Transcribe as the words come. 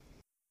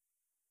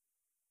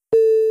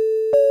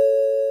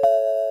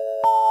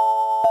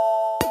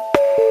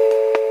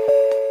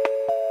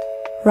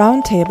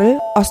Roundtable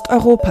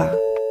Osteuropa.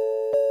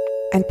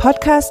 Ein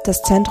Podcast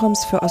des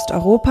Zentrums für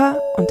Osteuropa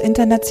und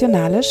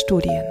internationale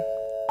Studien.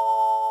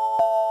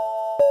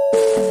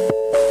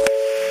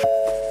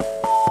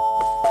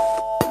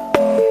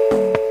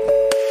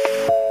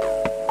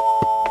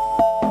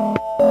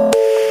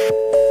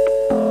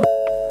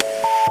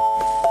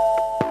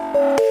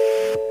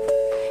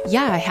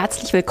 Ja,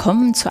 herzlich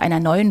willkommen zu einer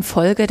neuen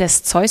Folge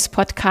des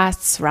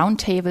Zeus-Podcasts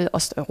Roundtable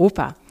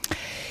Osteuropa.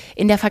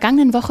 In der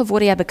vergangenen Woche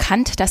wurde ja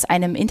bekannt, dass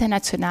einem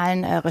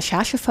internationalen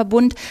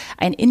Rechercheverbund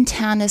ein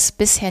internes,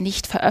 bisher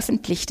nicht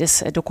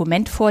veröffentlichtes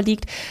Dokument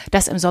vorliegt,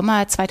 das im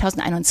Sommer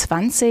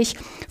 2021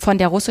 von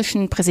der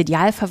russischen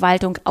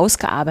Präsidialverwaltung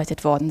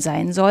ausgearbeitet worden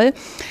sein soll.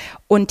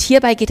 Und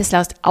hierbei geht es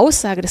laut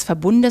Aussage des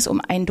Verbundes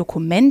um ein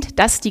Dokument,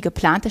 das die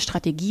geplante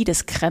Strategie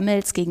des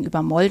Kremls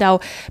gegenüber Moldau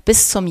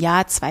bis zum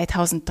Jahr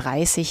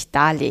 2030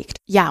 darlegt.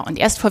 Ja, und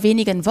erst vor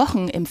wenigen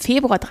Wochen, im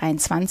Februar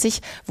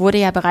 2023, wurde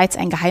ja bereits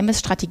ein geheimes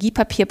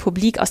Strategiepapier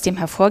publik, aus dem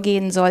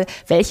hervorgehen soll,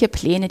 welche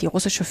Pläne die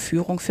russische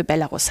Führung für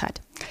Belarus hat.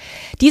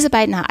 Diese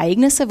beiden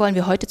Ereignisse wollen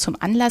wir heute zum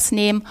Anlass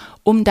nehmen,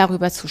 um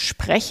darüber zu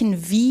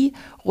sprechen, wie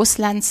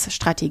Russlands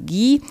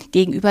Strategie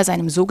gegenüber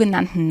seinem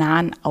sogenannten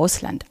nahen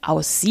Ausland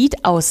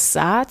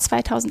aussah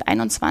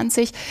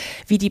 2021,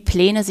 wie die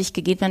Pläne sich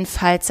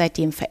gegebenenfalls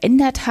seitdem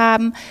verändert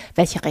haben,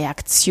 welche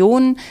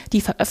Reaktionen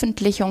die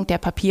Veröffentlichung der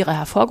Papiere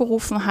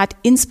hervorgerufen hat,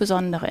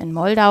 insbesondere in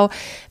Moldau,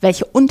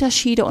 welche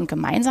Unterschiede und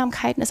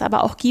Gemeinsamkeiten es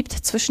aber auch gibt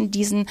zwischen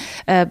diesen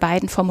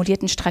beiden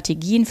formulierten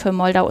Strategien für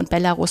Moldau und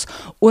Belarus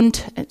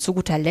und zu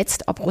guter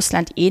Letzt, ob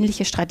Russland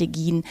ähnliche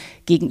Strategien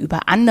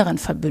gegenüber anderen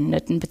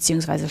Verbündeten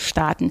bzw.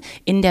 Staaten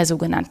in der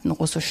sogenannten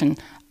russischen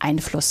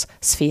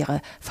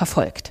Einflusssphäre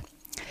verfolgt.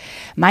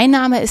 Mein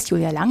Name ist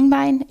Julia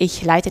Langbein.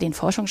 Ich leite den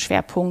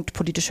Forschungsschwerpunkt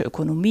Politische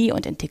Ökonomie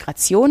und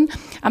Integration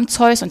am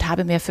Zeus und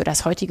habe mir für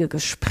das heutige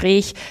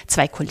Gespräch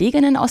zwei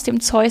Kolleginnen aus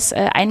dem Zeus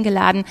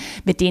eingeladen,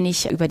 mit denen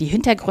ich über die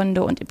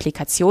Hintergründe und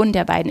Implikationen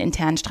der beiden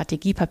internen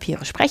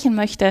Strategiepapiere sprechen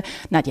möchte.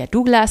 Nadja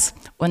Douglas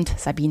und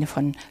Sabine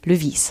von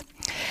Löwies.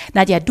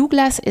 Nadja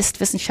Douglas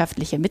ist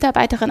wissenschaftliche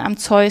Mitarbeiterin am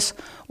Zeus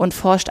und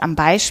forscht am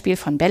Beispiel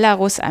von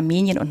Belarus,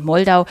 Armenien und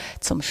Moldau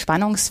zum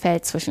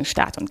Spannungsfeld zwischen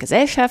Staat und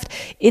Gesellschaft,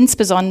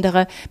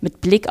 insbesondere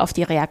mit Blick auf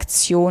die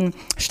Reaktion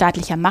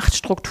staatlicher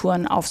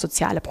Machtstrukturen auf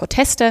soziale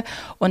Proteste.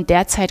 Und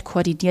derzeit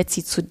koordiniert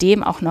sie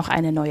zudem auch noch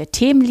eine neue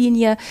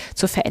Themenlinie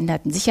zur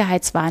veränderten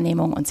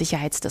Sicherheitswahrnehmung und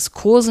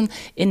Sicherheitsdiskursen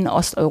in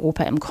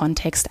Osteuropa im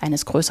Kontext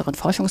eines größeren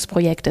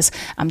Forschungsprojektes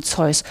am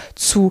Zeus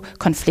zu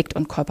Konflikt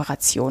und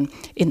Kooperation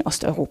in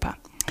Osteuropa.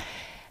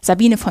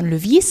 Sabine von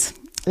Löwies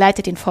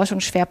leitet den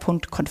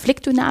Forschungsschwerpunkt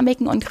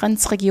Konfliktdynamiken und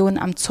Grenzregionen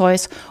am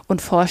Zeus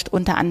und forscht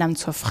unter anderem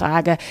zur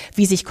Frage,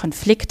 wie sich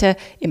Konflikte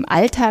im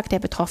Alltag der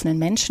betroffenen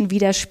Menschen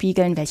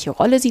widerspiegeln, welche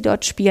Rolle sie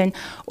dort spielen,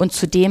 und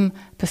zudem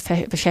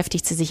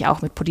beschäftigt sie sich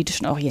auch mit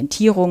politischen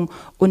Orientierungen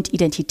und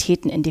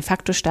Identitäten in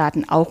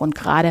De-facto-Staaten, auch und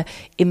gerade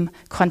im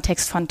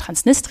Kontext von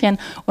Transnistrien.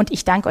 Und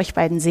ich danke euch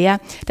beiden sehr,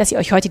 dass ihr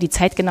euch heute die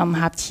Zeit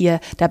genommen habt, hier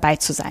dabei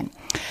zu sein.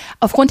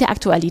 Aufgrund der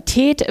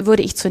Aktualität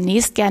würde ich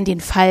zunächst gern den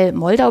Fall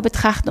Moldau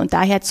betrachten und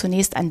daher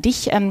zunächst an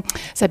dich,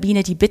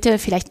 Sabine, die Bitte,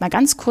 vielleicht mal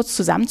ganz kurz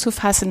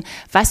zusammenzufassen,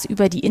 was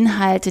über die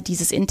Inhalte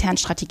dieses internen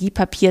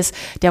Strategiepapiers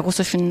der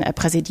russischen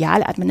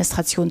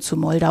Präsidialadministration zu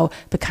Moldau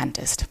bekannt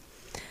ist.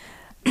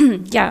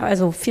 Ja,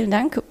 also vielen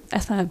Dank,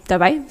 erstmal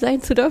dabei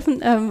sein zu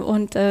dürfen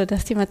und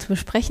das Thema zu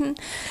besprechen.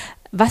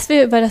 Was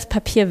wir über das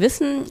Papier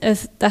wissen,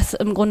 ist das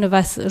im Grunde,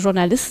 was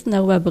Journalisten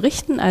darüber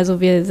berichten. Also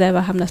wir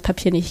selber haben das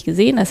Papier nicht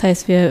gesehen. Das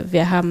heißt,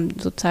 wir haben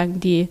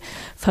sozusagen die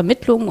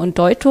Vermittlung und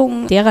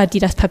Deutung derer, die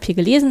das Papier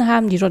gelesen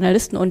haben, die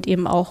Journalisten und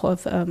eben auch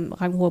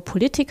ranghohe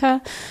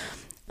Politiker.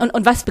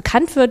 Und was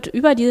bekannt wird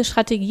über dieses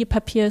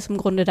Strategiepapier, ist im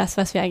Grunde das,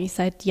 was wir eigentlich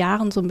seit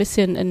Jahren so ein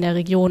bisschen in der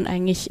Region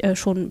eigentlich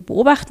schon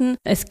beobachten.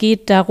 Es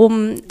geht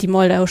darum, die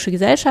moldauische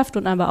Gesellschaft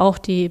und aber auch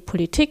die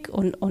Politik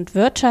und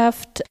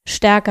Wirtschaft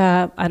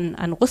stärker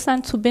an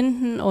Russland zu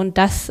binden und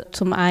das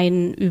zum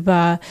einen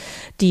über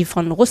die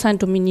von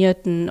Russland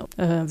dominierten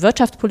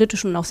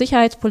wirtschaftspolitischen und auch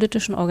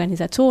sicherheitspolitischen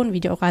Organisationen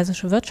wie die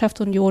Eurasische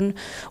Wirtschaftsunion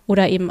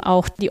oder eben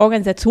auch die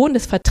Organisation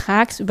des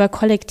Vertrags über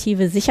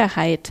kollektive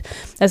Sicherheit.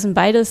 Das sind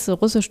beides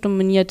russisch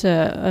dominierte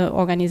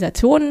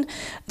Organisationen,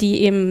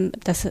 die eben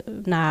das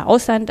nahe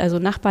Ausland, also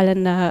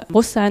Nachbarländer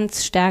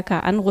Russlands,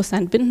 stärker an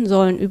Russland binden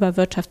sollen über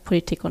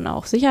Wirtschaftspolitik und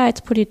auch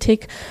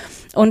Sicherheitspolitik.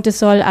 Und es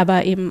soll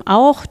aber eben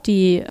auch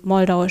die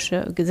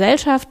moldauische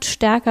Gesellschaft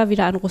stärker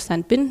wieder an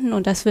Russland binden.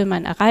 Und das will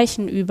man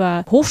erreichen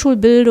über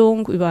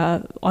Hochschulbildung,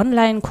 über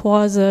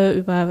Online-Kurse,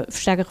 über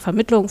stärkere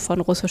Vermittlung von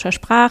russischer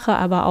Sprache,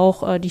 aber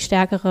auch die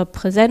stärkere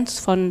Präsenz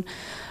von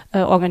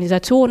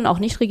Organisationen, auch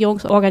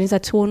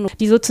Nichtregierungsorganisationen,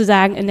 die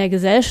sozusagen in der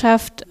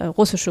Gesellschaft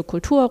russische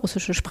Kultur,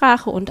 russische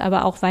Sprache und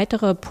aber auch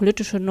weitere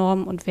politische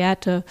Normen und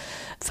Werte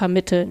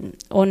vermitteln.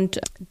 Und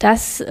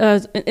das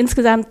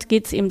insgesamt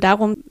geht es eben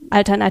darum,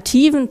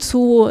 Alternativen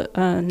zu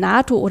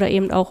NATO oder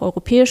eben auch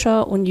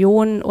Europäischer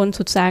Union und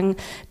sozusagen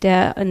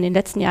der in den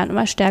letzten Jahren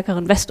immer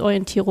stärkeren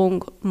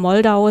Westorientierung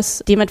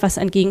Moldaus dem etwas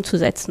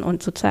entgegenzusetzen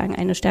und sozusagen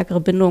eine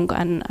stärkere Bindung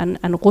an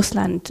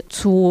Russland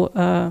zu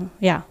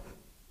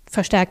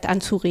verstärkt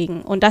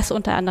anzuregen. Und das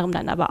unter anderem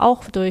dann aber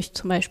auch durch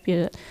zum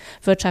Beispiel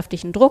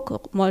wirtschaftlichen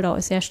Druck. Moldau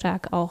ist sehr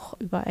stark auch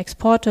über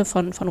Exporte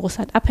von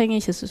Russland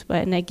abhängig, es ist über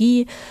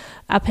Energie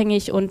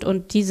abhängig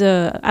und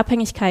diese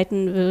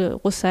Abhängigkeiten will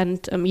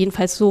Russland,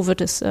 jedenfalls so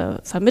wird es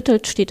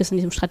vermittelt, steht es in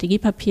diesem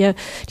Strategiepapier,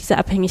 diese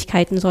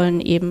Abhängigkeiten sollen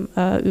eben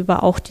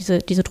über auch diese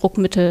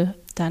Druckmittel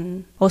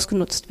dann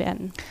ausgenutzt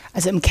werden.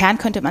 Also im Kern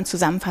könnte man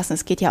zusammenfassen,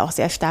 es geht ja auch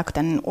sehr stark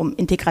dann um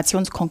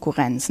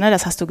Integrationskonkurrenz. Ne?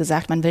 Das hast du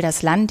gesagt, man will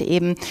das Land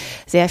eben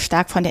sehr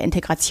stark von der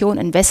Integration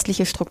in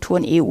westliche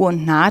Strukturen, EU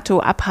und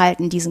NATO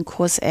abhalten, diesen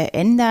Kurs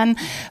ändern,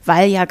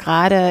 weil ja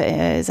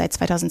gerade seit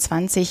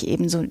 2020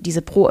 eben so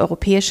diese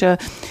proeuropäische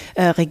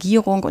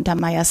Regierung unter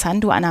Maia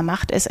Sandu an der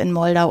Macht ist in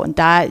Moldau und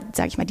da,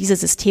 sage ich mal, diese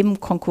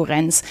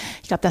Systemkonkurrenz,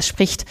 ich glaube, das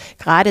spricht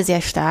gerade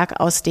sehr stark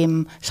aus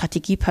dem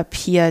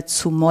Strategiepapier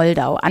zu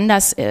Moldau.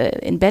 Anders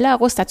in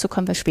Belarus, dazu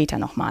kommen wir später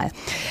nochmal.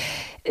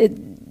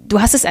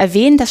 Du hast es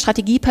erwähnt, das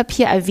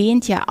Strategiepapier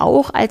erwähnt ja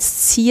auch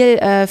als Ziel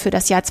für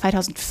das Jahr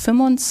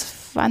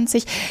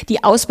 2025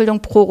 die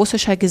Ausbildung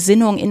pro-russischer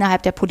Gesinnung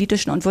innerhalb der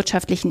politischen und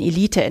wirtschaftlichen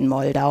Elite in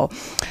Moldau.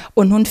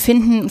 Und nun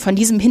finden von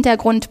diesem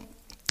Hintergrund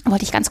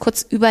wollte ich ganz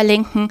kurz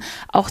überlenken,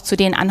 auch zu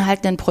den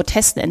anhaltenden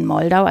Protesten in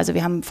Moldau. Also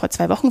wir haben vor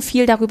 2 Wochen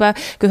viel darüber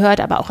gehört,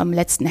 aber auch im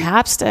letzten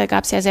Herbst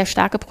gab es ja sehr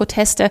starke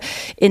Proteste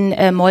in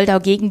Moldau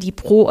gegen die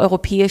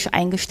proeuropäisch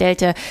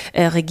eingestellte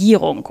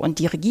Regierung. Und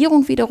die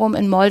Regierung wiederum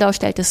in Moldau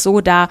stellt es so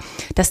dar,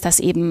 dass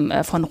das eben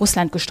von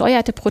Russland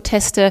gesteuerte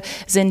Proteste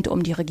sind,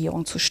 um die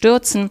Regierung zu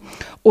stürzen.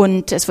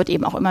 Und es wird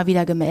eben auch immer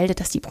wieder gemeldet,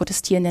 dass die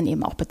Protestierenden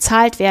eben auch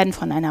bezahlt werden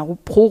von einer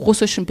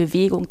pro-russischen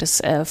Bewegung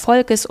des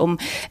Volkes um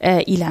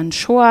Ilan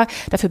Shor,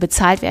 dafür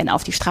bezahlt werden,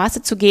 auf die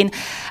Straße zu gehen.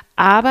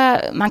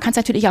 Aber man kann es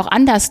natürlich auch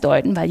anders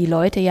deuten, weil die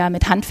Leute ja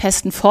mit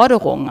handfesten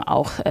Forderungen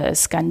auch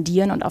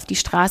skandieren und auf die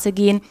Straße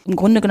gehen. Im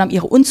Grunde genommen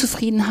ihre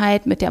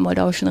Unzufriedenheit mit der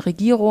moldauischen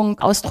Regierung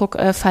Ausdruck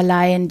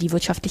verleihen. Die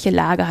wirtschaftliche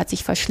Lage hat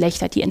sich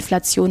verschlechtert. Die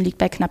Inflation liegt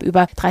bei knapp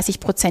über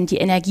 30%. Die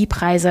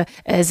Energiepreise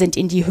sind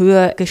in die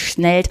Höhe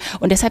geschnellt.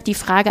 Und deshalb die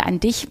Frage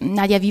an dich,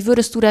 Nadja, wie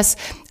würdest du das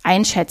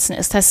einschätzen?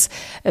 Ist das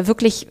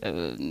wirklich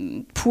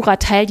purer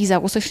Teil dieser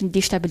russischen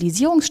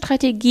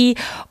Destabilisierungsstrategie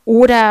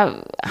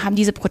oder haben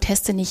diese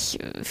Proteste nicht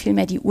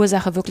vielmehr die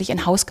Ursache wirklich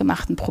in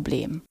hausgemachten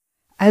Problemen?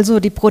 Also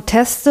die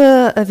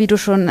Proteste, wie du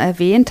schon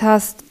erwähnt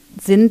hast,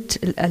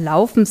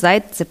 laufen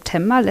seit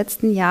September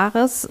letzten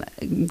Jahres,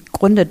 im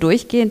Grunde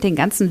durchgehend den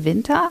ganzen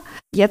Winter.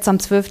 Jetzt am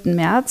 12.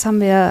 März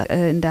haben wir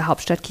in der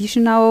Hauptstadt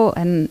Chișinău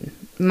einen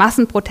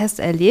Massenprotest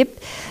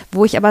erlebt,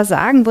 wo ich aber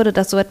sagen würde,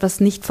 dass so etwas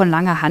nicht von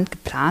langer Hand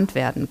geplant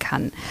werden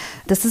kann.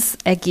 Das ist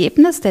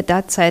Ergebnis der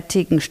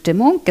derzeitigen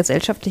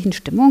gesellschaftlichen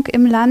Stimmung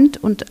im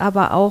Land und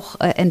aber auch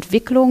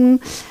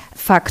Entwicklungen,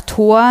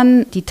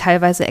 Faktoren, die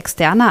teilweise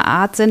externer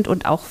Art sind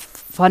und auch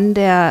von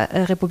der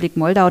Republik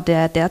Moldau,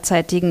 der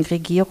derzeitigen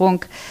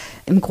Regierung,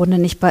 im Grunde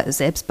nicht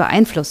selbst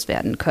beeinflusst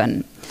werden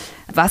können.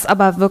 Was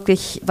aber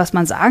wirklich, was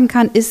man sagen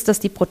kann, ist, dass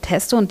die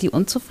Proteste und die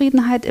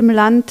Unzufriedenheit im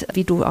Land,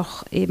 wie du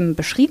auch eben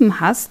beschrieben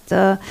hast,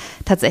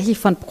 tatsächlich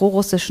von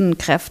prorussischen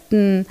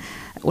Kräften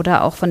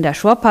oder auch von der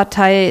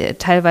Shor-Partei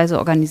teilweise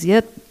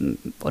organisiert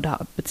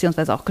oder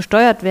beziehungsweise auch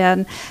gesteuert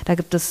werden. Da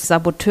gibt es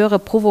Saboteure,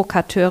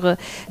 Provokateure,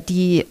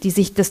 die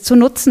sich das zu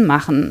Nutzen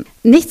machen.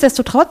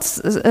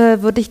 Nichtsdestotrotz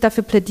würde ich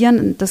dafür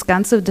plädieren, das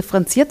Ganze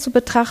differenziert zu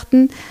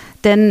betrachten,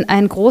 denn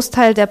ein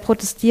Großteil der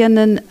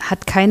Protestierenden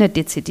hat keine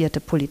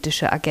dezidierte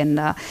politische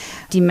Agenda.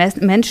 Die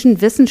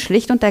Menschen wissen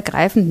schlicht und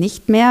ergreifend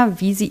nicht mehr,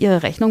 wie sie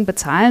ihre Rechnung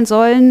bezahlen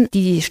sollen,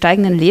 die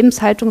steigenden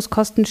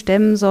Lebenshaltungskosten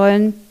stemmen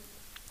sollen.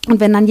 Und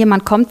wenn dann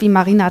jemand kommt wie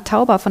Marina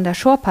Tauber von der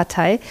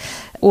Shor-Partei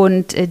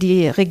und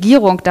die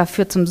Regierung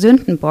dafür zum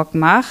Sündenbock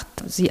macht,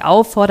 sie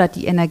auffordert,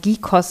 die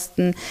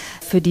Energiekosten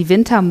für die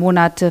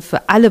Wintermonate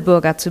für alle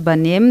Bürger zu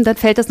übernehmen, dann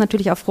fällt das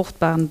natürlich auf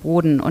fruchtbaren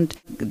Boden. Und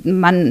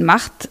man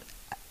macht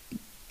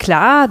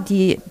klar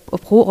die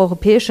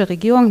proeuropäische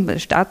Regierung,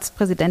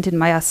 Staatspräsidentin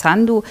Maia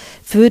Sandu,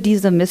 für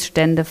diese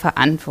Missstände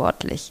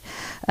verantwortlich.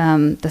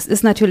 Das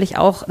ist natürlich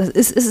auch,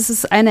 es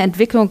ist eine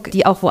Entwicklung,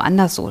 die auch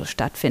woanders so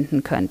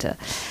stattfinden könnte.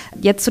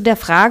 Jetzt zu der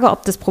Frage,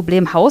 ob das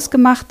Problem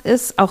hausgemacht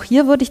ist, auch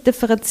hier würde ich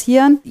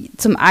differenzieren.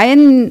 Zum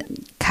einen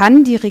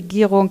kann die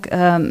Regierung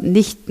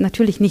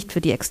natürlich nicht für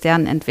die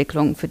externen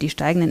Entwicklungen, für die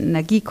steigenden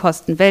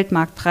Energiekosten,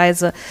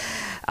 Weltmarktpreise,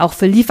 auch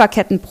für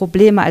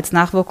Lieferkettenprobleme als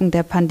Nachwirkung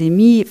der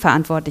Pandemie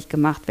verantwortlich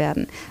gemacht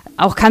werden.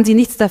 Auch kann sie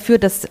nichts dafür,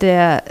 dass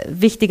der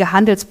wichtige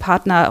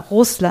Handelspartner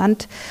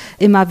Russland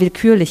immer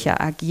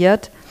willkürlicher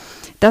agiert.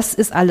 Das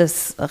ist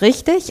alles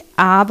richtig,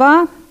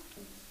 aber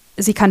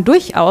sie kann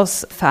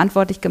durchaus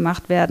verantwortlich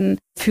gemacht werden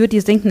für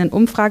die sinkenden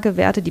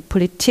Umfragewerte, die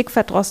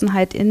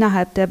Politikverdrossenheit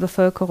innerhalb der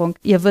Bevölkerung.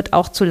 Ihr wird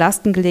auch zu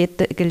Lasten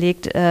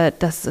gelegt,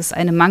 dass es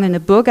eine mangelnde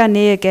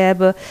Bürgernähe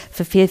gäbe,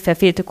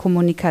 verfehlte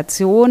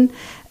Kommunikation.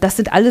 Das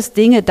sind alles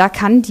Dinge, da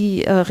kann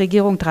die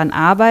Regierung dran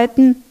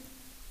arbeiten.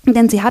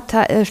 Denn sie hat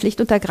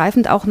schlicht und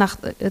ergreifend auch nach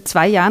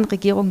 2 Jahren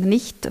Regierung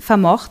nicht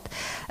vermocht,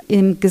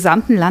 im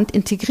gesamten Land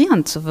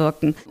integrierend zu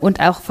wirken und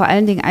auch vor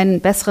allen Dingen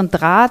einen besseren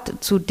Draht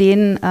zu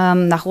den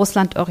nach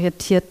Russland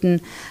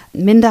orientierten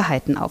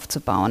Minderheiten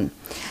aufzubauen.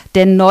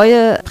 Der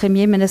neue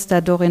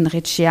Premierminister Dorin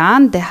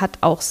Recian, der hat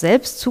auch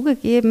selbst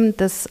zugegeben,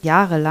 dass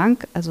jahrelang,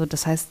 also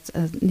das heißt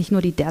nicht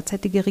nur die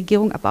derzeitige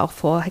Regierung, aber auch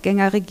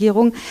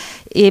Vorgängerregierung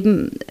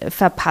eben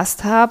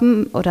verpasst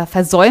haben oder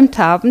versäumt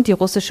haben, die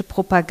russische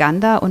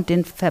Propaganda und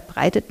den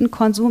verbreiteten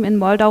Konsum in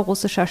Moldau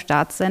russischer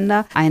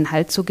Staatssender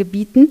Einhalt zu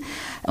gebieten.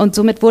 Und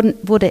somit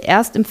wurde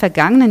erst im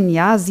vergangenen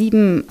Jahr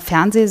 7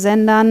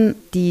 Fernsehsendern,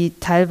 die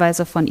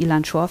teilweise von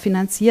Ilan Schor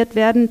finanziert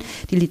werden,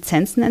 die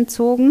Lizenzen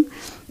entzogen.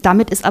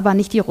 Damit ist aber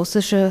nicht die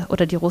russische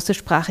oder die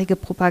russischsprachige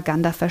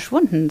Propaganda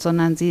verschwunden,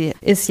 sondern sie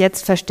ist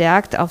jetzt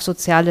verstärkt auf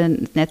soziale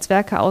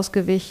Netzwerke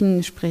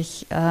ausgewichen,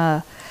 sprich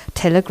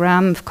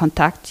Telegram,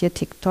 Kontakt, hier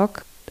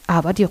TikTok.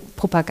 Aber die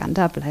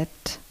Propaganda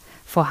bleibt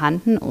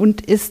vorhanden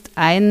und ist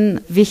ein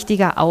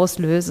wichtiger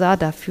Auslöser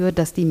dafür,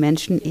 dass die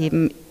Menschen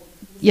eben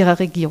ihrer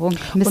Regierung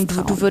misstrauen.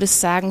 Und du würdest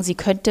sagen, sie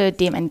könnte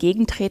dem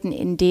entgegentreten,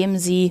 indem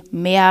sie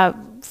mehr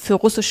für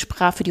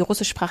die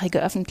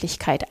russischsprachige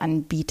Öffentlichkeit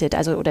anbietet,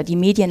 also oder die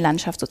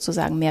Medienlandschaft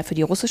sozusagen mehr für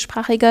die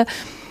russischsprachige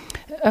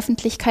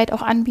Öffentlichkeit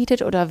auch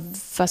anbietet, oder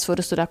was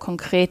würdest du da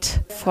konkret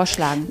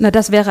vorschlagen? Na,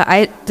 das wäre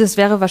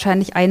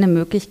wahrscheinlich eine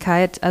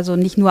Möglichkeit, also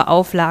nicht nur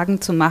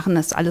Auflagen zu machen,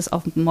 dass alles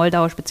auf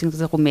Moldauisch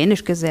bzw.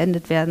 Rumänisch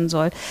gesendet werden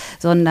soll,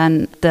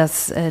 sondern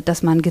dass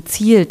man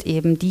gezielt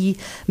eben die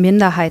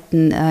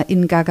Minderheiten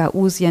in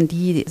Gagausien,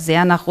 die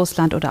sehr nach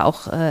Russland oder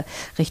auch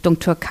Richtung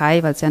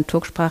Türkei, weil es ja eine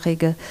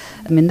turksprachige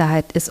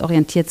Minderheit ist,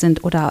 orientiert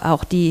sind, oder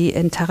auch die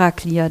in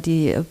Taraklir,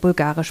 die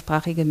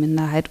bulgarischsprachige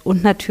Minderheit,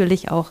 und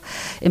natürlich auch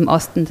im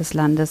Osten des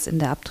Landes in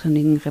der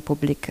abtrünnigen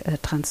Republik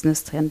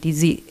Transnistrien,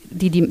 die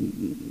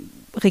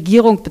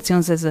Regierung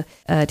bzw.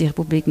 die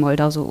Republik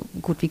Moldau so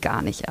gut wie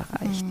gar nicht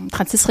erreicht.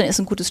 Transnistrien ist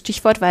ein gutes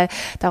Stichwort, weil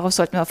darauf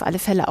sollten wir auf alle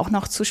Fälle auch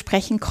noch zu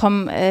sprechen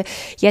kommen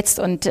jetzt.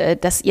 Und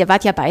ihr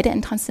wart ja beide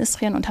in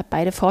Transnistrien und habt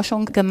beide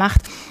Forschung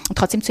gemacht. Und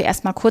trotzdem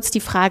zuerst mal kurz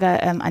die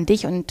Frage an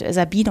dich, und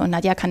Sabine und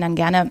Nadja kann dann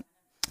gerne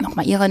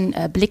nochmal ihren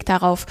Blick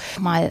darauf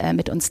mal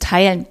mit uns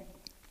teilen.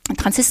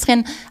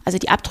 Transnistrien, also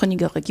die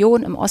abtrünnige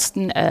Region im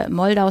Osten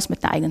Moldaus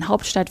mit einer eigenen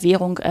Hauptstadt,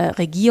 Währung,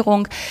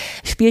 Regierung,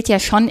 spielt ja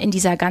schon in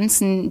dieser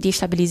ganzen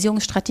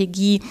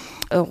Destabilisierungsstrategie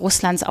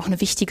Russlands auch eine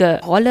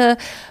wichtige Rolle.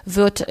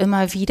 Wird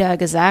immer wieder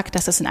gesagt,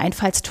 dass es ein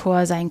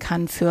Einfallstor sein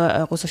kann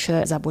für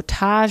russische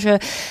Sabotage,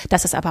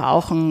 dass es aber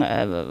auch ein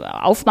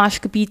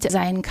Aufmarschgebiet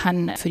sein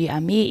kann für die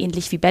Armee,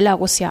 ähnlich wie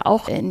Belarus ja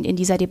auch in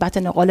dieser Debatte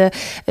eine Rolle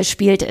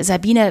spielt.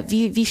 Sabine,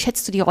 wie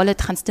schätzt du die Rolle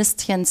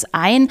Transnistriens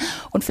ein?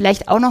 Und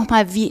vielleicht auch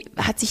nochmal, wie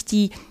hat sich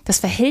das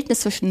Verhältnis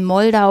zwischen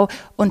Moldau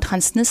und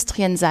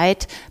Transnistrien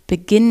seit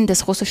Beginn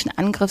des russischen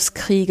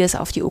Angriffskrieges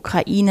auf die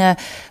Ukraine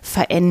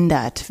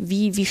verändert?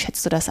 Wie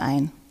schätzt du das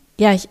ein?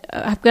 Ja, ich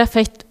habe gedacht,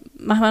 vielleicht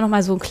machen wir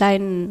nochmal so einen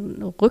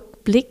kleinen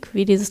Rückblick,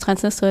 wie dieses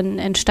Transnistrien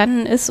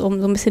entstanden ist, um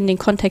so ein bisschen den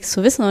Kontext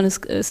zu wissen. Und es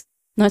ist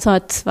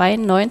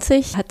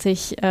 1992 hat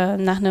sich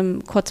nach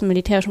einem kurzen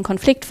militärischen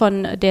Konflikt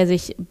von der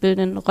sich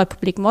bildenden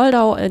Republik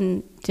Moldau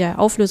in der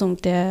Auflösung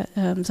der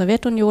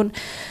Sowjetunion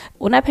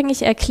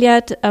unabhängig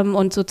erklärt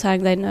und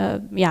sozusagen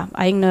seine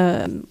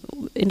eigene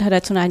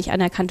international nicht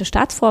anerkannte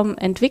Staatsform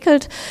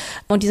entwickelt.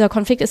 Und dieser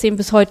Konflikt ist eben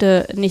bis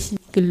heute nicht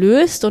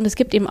gelöst. Und es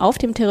gibt eben auf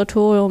dem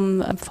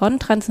Territorium von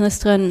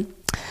Transnistrien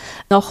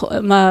noch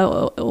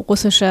immer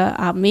russische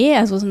Armee,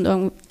 also sind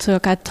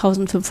ca.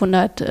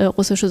 1500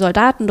 russische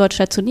Soldaten dort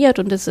stationiert,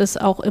 und es ist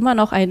auch immer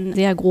noch ein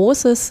sehr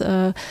großes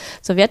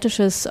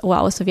sowjetisches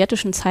oder aus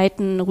sowjetischen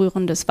Zeiten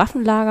rührendes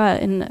Waffenlager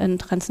in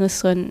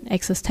Transnistrien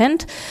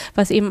existent,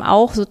 was eben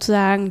auch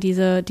sozusagen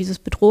dieses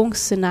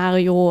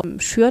Bedrohungsszenario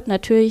schürt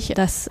natürlich,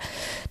 dass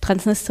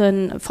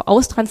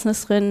aus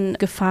Transnistrien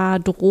Gefahr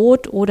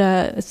droht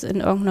oder es in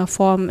irgendeiner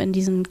Form in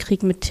diesen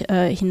Krieg mit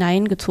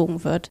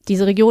hineingezogen wird.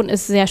 Diese Region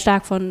ist sehr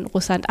stark von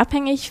Russland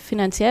abhängig,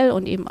 finanziell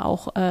und eben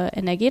auch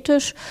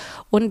energetisch.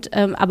 Und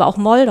aber auch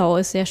Moldau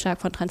ist sehr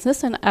stark von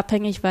Transnistrien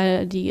abhängig,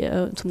 weil die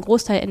zum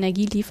Großteil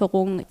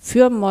Energielieferungen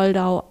für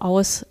Moldau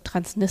aus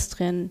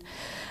Transnistrien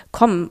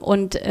kommen.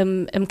 Und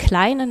im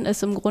Kleinen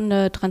ist im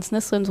Grunde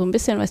Transnistrien so ein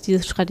bisschen, was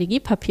dieses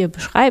Strategiepapier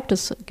beschreibt.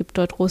 Es gibt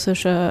dort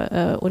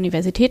russische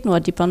Universitäten oder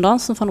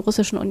Dependancen von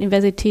russischen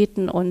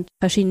Universitäten und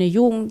verschiedene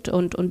Jugend-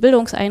 und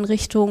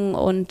Bildungseinrichtungen.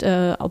 Und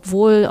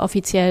obwohl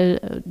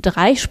offiziell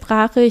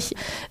dreisprachig,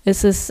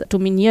 ist es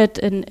dominiert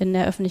in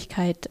der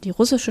Öffentlichkeit die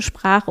russische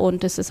Sprache,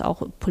 und es ist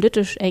auch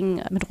politisch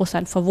eng mit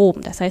Russland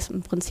verwoben. Das heißt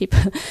im Prinzip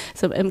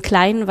so im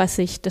Kleinen, was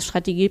sich das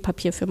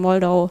Strategiepapier für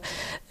Moldau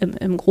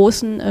im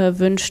Großen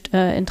wünscht,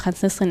 in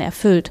Transnistrien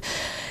erfüllt.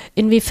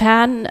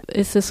 Inwiefern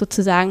ist es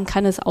sozusagen,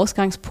 kann es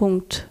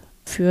Ausgangspunkt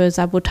für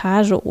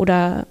Sabotage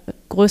oder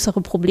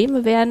größere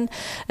Probleme werden.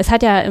 Es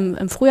hat ja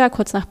im Frühjahr,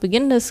 kurz nach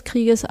Beginn des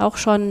Krieges, auch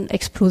schon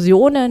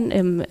Explosionen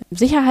im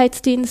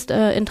Sicherheitsdienst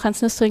in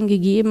Transnistrien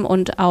gegeben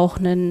und auch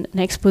eine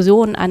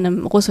Explosion an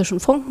einem russischen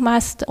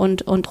Funkmast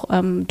und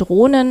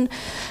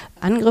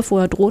Drohnenangriff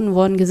oder Drohnen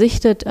wurden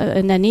gesichtet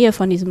in der Nähe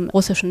von diesem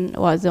russischen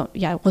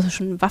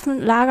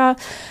Waffenlager.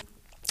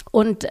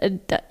 Und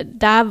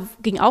da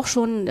ging auch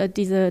schon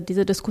diese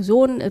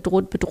Diskussion,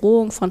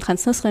 Bedrohung von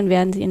Transnistrien,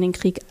 werden sie in den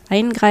Krieg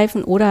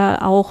eingreifen,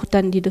 oder auch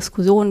dann die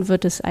Diskussion,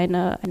 wird es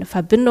eine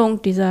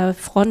Verbindung dieser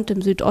Front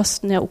im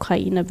Südosten der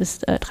Ukraine bis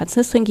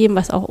Transnistrien geben,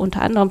 was auch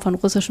unter anderem von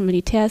russischen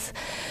Militärs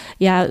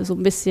ja so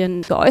ein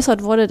bisschen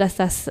geäußert wurde, dass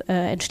das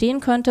entstehen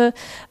könnte,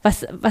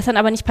 was dann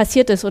aber nicht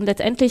passiert ist. Und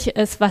letztendlich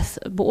ist, was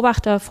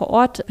Beobachter vor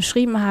Ort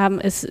beschrieben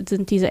haben,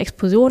 sind diese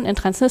Explosionen in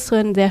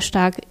Transnistrien sehr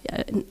stark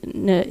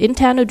eine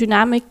interne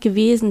Dynamik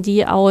gewesen,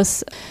 die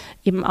aus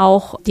eben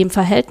auch dem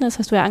Verhältnis,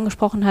 was du ja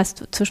angesprochen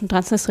hast, zwischen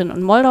Transnistrien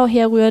und Moldau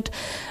herrührt,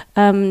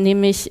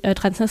 nämlich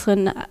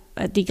Transnistrien,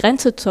 die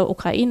Grenze zur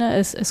Ukraine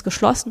ist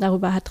geschlossen.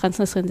 Darüber hat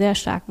Transnistrien sehr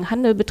starken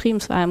Handel betrieben.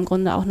 Es war im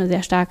Grunde auch eine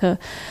sehr starke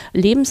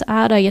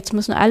Lebensader. Jetzt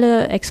müssen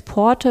alle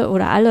Exporte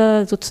oder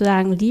alle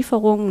sozusagen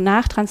Lieferungen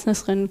nach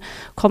Transnistrien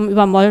kommen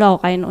über Moldau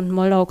rein. Und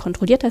Moldau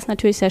kontrolliert das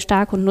natürlich sehr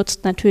stark und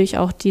nutzt natürlich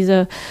auch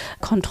diese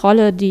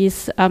Kontrolle, die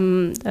es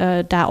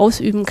da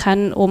ausüben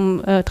kann,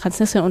 um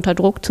Transnistrien unter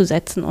Druck zu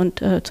setzen.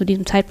 Und zu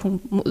diesem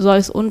Zeitpunkt soll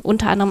es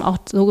unter anderem auch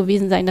so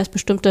gewesen sein, dass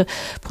bestimmte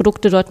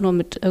Produkte dort nur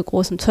mit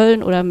großen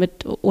Zöllen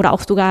oder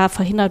auch sogar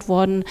verhindert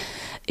worden,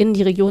 in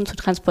die Region zu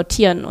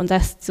transportieren, und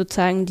dass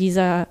sozusagen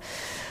diese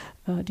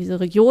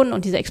Regionen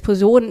und diese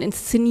Explosionen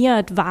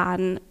inszeniert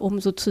waren,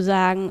 um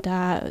sozusagen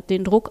da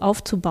den Druck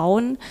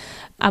aufzubauen.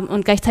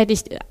 Und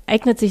gleichzeitig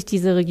eignet sich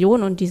diese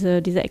Region und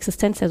diese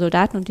Existenz der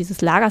Soldaten und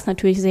dieses Lagers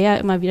natürlich sehr,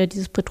 immer wieder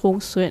dieses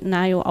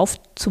Bedrohungsszenario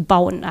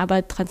aufzubauen.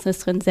 Aber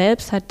Transnistrien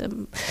selbst hat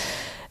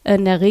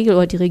in der Regel,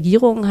 oder die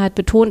Regierung hat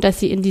betont, dass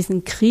sie in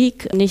diesen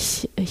Krieg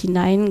nicht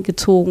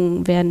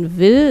hineingezogen werden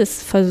will.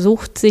 Es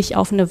versucht, sich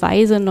auf eine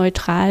Weise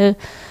neutral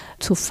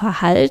zu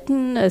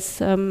verhalten.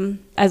 Es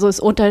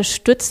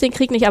unterstützt den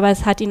Krieg nicht, aber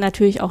es hat ihn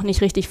natürlich auch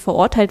nicht richtig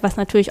verurteilt, was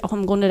natürlich auch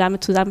im Grunde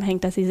damit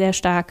zusammenhängt, dass sie sehr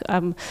stark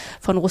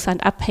von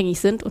Russland abhängig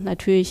sind und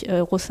natürlich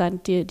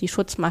Russland die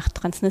Schutzmacht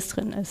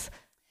Transnistrien ist.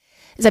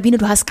 Sabine,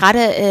 du hast gerade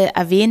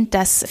erwähnt,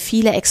 dass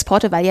viele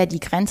Exporte, weil ja die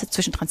Grenze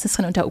zwischen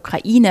Transnistrien und der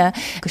Ukraine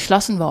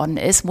geschlossen worden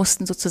ist,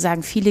 mussten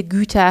sozusagen viele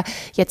Güter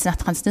jetzt nach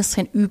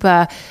Transnistrien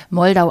über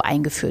Moldau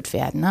eingeführt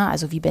werden, ne?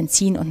 Also wie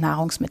Benzin und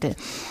Nahrungsmittel.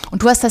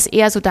 Und du hast das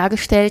eher so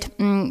dargestellt,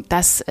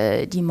 dass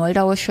die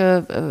Moldau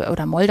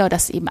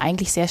das eben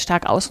eigentlich sehr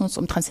stark ausnutzt,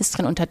 um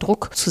Transnistrien unter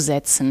Druck zu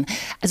setzen.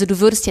 Also du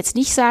würdest jetzt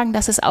nicht sagen,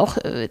 dass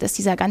dass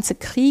dieser ganze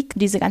Krieg,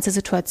 diese ganze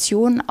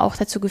Situation auch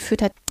dazu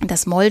geführt hat,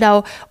 dass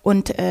Moldau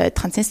und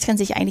Transnistrien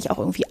sich eigentlich auch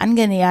irgendwie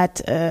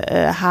angenähert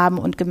haben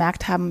und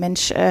gemerkt haben,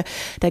 Mensch,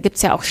 da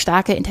gibt's ja auch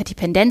starke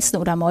Interdependenzen,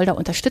 oder Moldau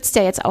unterstützt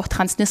ja jetzt auch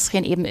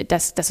Transnistrien eben,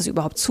 dass es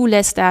überhaupt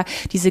zulässt, da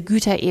diese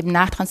Güter eben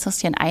nach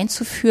Transnistrien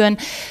einzuführen.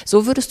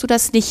 So würdest du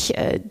das nicht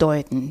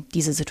deuten,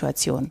 diese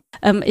Situation?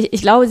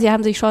 Ich glaube, sie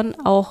haben sich schon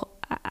auch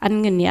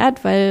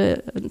angenähert,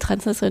 weil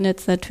Transnistrien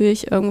jetzt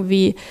natürlich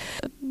irgendwie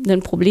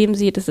ein Problem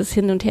sieht, es ist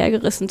hin und her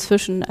gerissen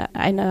zwischen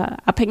einer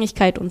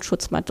Abhängigkeit und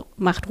Schutzmacht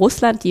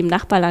Russland, die im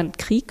Nachbarland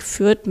Krieg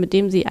führt, mit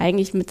dem sie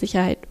eigentlich mit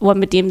Sicherheit, oder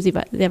mit dem sie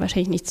sehr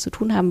wahrscheinlich nichts zu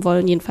tun haben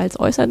wollen, jedenfalls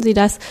äußern sie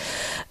das,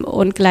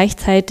 und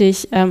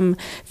gleichzeitig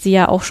sie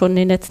ja auch schon in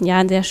den letzten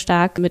Jahren sehr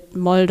stark mit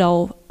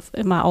Moldau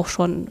immer auch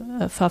schon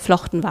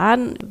verflochten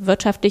waren,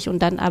 wirtschaftlich, und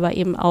dann aber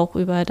eben auch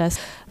über das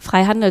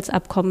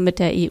Freihandelsabkommen mit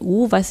der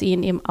EU, was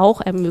ihnen eben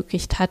auch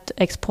ermöglicht hat,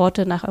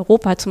 Exporte nach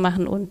Europa zu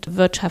machen und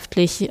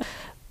wirtschaftlich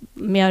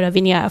mehr oder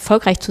weniger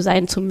erfolgreich zu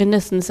sein,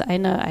 zumindest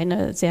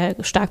eine sehr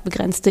stark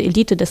begrenzte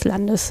Elite des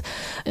Landes.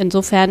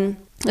 Insofern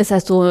ist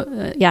das so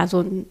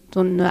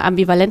eine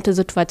ambivalente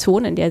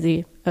Situation, in der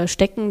sie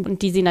stecken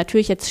und die sie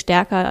natürlich jetzt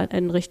stärker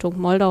in Richtung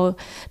Moldau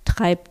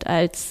treibt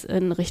als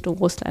in Richtung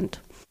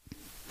Russland.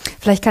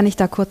 Vielleicht kann ich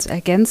da kurz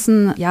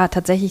ergänzen. Ja,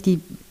 tatsächlich die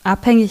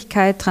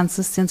Abhängigkeit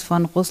Transnistriens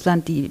von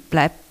Russland, die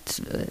bleibt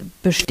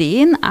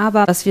bestehen.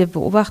 Aber was wir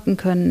beobachten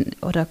können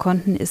oder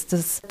konnten, ist,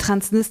 dass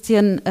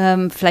Transnistrien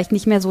vielleicht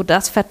nicht mehr so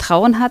das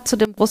Vertrauen hat zu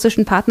dem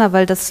russischen Partner,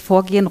 weil das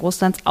Vorgehen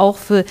Russlands auch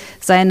für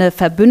seine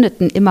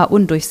Verbündeten immer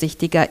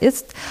undurchsichtiger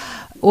ist.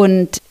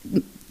 Und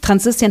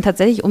Transnistrien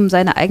tatsächlich um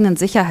seine eigenen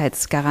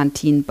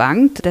Sicherheitsgarantien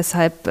bangt.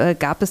 Deshalb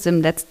gab es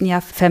im letzten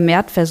Jahr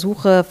vermehrt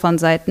Versuche von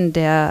Seiten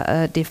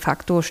der de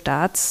facto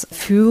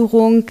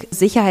Staatsführung,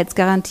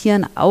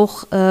 Sicherheitsgarantien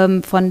auch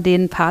von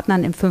den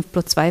Partnern im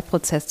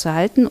 5+2-Prozess zu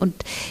erhalten. Und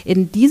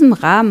in diesem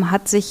Rahmen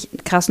hat sich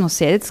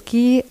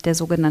Krasnoselski, der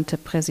sogenannte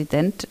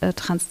Präsident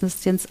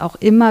Transnistriens, auch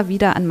immer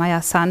wieder an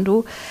Maja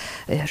Sandu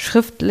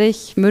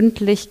schriftlich,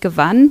 mündlich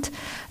gewandt.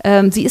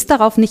 Sie ist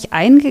darauf nicht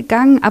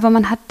eingegangen, aber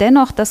man hat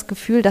dennoch das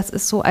Gefühl, das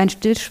ist so ein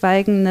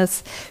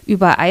stillschweigendes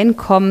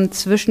Übereinkommen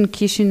zwischen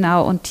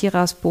Chișinău und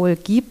Tiraspol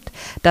gibt,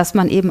 dass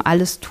man eben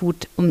alles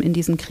tut, um in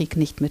diesen Krieg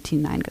nicht mit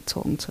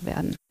hineingezogen zu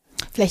werden.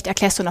 Vielleicht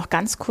erklärst du noch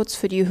ganz kurz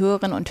für die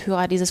Hörerinnen und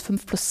Hörer dieses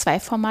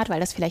 5+2-Format,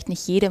 weil das vielleicht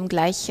nicht jedem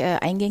gleich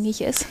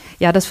eingängig ist.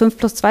 Ja, das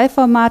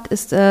 5+2-Format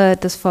ist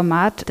das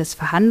Format des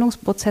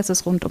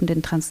Verhandlungsprozesses rund um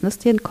den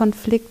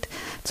Transnistrien-Konflikt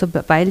zur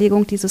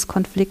Beilegung dieses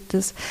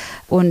Konfliktes.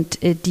 Und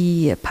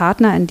die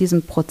Partner in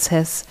diesem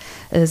Prozess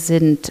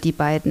sind die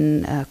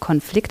beiden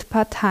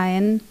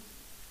Konfliktparteien,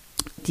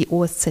 die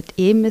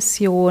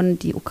OSZE-Mission,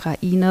 die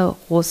Ukraine,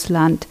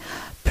 Russland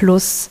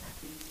plus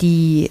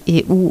die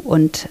EU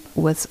und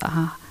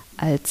USA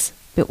als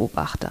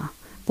Beobachter,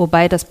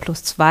 wobei das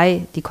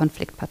 +2 die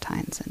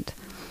Konfliktparteien sind.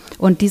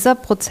 Und dieser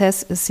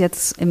Prozess ist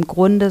jetzt im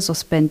Grunde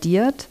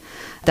suspendiert,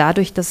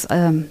 dadurch, dass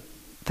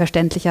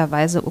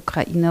verständlicherweise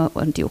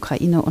die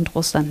Ukraine und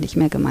Russland nicht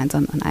mehr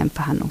gemeinsam an einem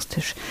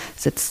Verhandlungstisch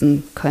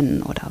sitzen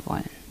können oder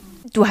wollen.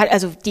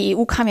 Die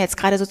EU kam jetzt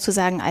gerade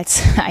sozusagen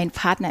als ein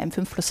Partner im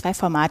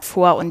 5+2-Format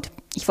vor und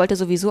ich wollte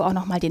sowieso auch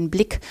nochmal den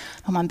Blick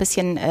nochmal ein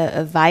bisschen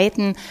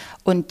weiten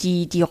und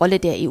die Rolle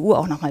der EU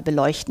auch nochmal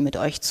beleuchten mit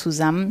euch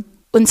zusammen.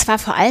 Und zwar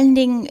vor allen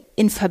Dingen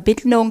in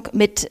Verbindung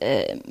mit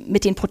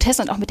den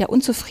Protesten und auch mit der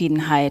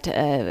Unzufriedenheit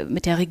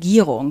mit der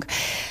Regierung.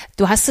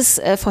 Du hast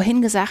es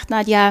vorhin gesagt,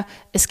 Nadja,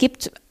 es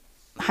gibt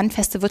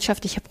handfeste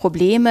wirtschaftliche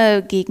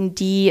Probleme, gegen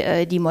die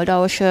die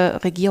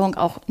moldauische Regierung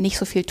auch nicht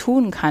so viel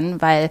tun kann,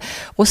 weil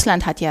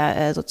Russland hat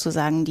ja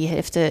sozusagen die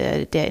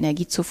Hälfte der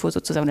Energiezufuhr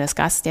sozusagen der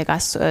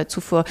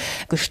Gaszufuhr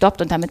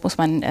gestoppt und damit muss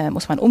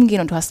man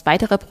umgehen. Und du hast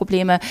weitere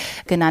Probleme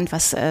genannt,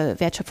 was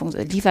Wertschöpfung,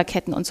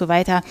 Lieferketten und so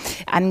weiter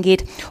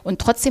angeht. Und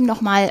trotzdem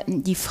nochmal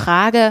die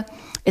Frage,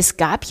 es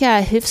gab ja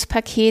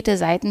Hilfspakete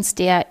seitens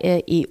der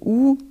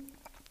EU,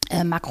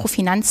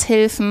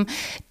 Makrofinanzhilfen,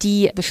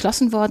 die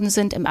beschlossen worden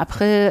sind im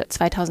April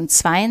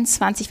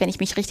 2022, wenn ich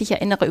mich richtig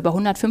erinnere, über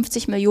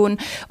 150 Millionen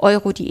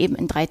Euro, die eben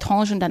in 3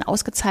 Tranchen dann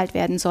ausgezahlt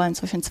werden sollen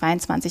zwischen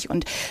 22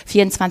 und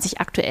 24.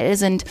 Aktuell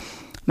sind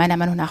meiner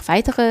Meinung nach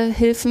weitere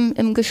Hilfen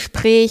im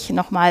Gespräch,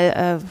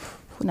 nochmal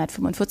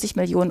 145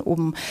 Millionen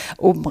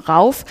oben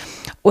rauf.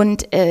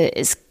 Und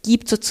es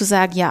gibt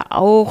sozusagen ja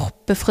auch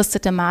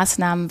befristete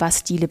Maßnahmen,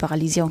 was die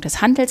Liberalisierung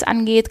des Handels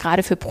angeht,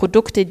 gerade für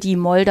Produkte, die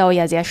Moldau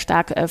ja sehr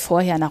stark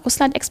vorher nach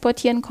Russland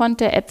exportieren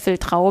konnte, Äpfel,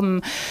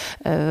 Trauben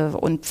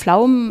und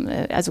Pflaumen,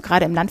 also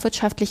gerade im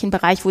landwirtschaftlichen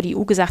Bereich, wo die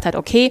EU gesagt hat,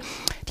 okay,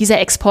 dieser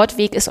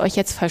Exportweg ist euch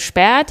jetzt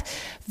versperrt,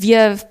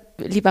 wir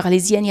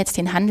liberalisieren jetzt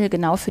den Handel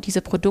genau für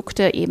diese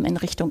Produkte eben in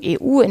Richtung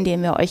EU,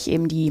 indem wir euch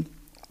eben die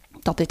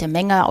doppelte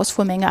Menge,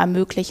 Ausfuhrmenge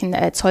ermöglichen,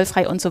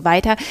 zollfrei und so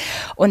weiter.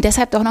 Und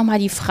deshalb doch nochmal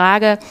die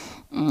Frage,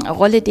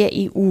 Rolle der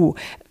EU.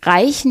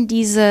 Reichen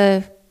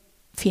diese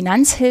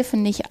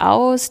Finanzhilfen nicht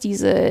aus,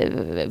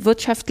 diese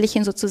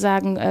wirtschaftlichen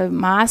sozusagen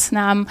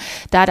Maßnahmen,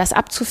 da das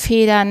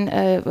abzufedern,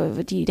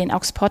 den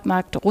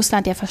Exportmarkt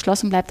Russland, der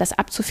verschlossen bleibt, das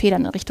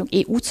abzufedern in Richtung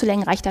EU zu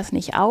lenken, reicht das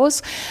nicht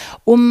aus,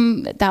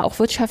 um da auch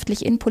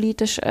wirtschaftlich,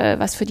 innenpolitisch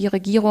was für die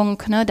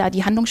Regierung, da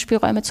die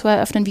Handlungsspielräume zu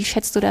eröffnen? Wie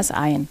schätzt du das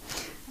ein?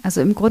 Also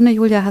im Grunde,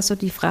 Julia, hast du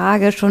die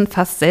Frage schon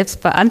fast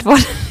selbst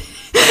beantwortet,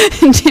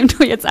 indem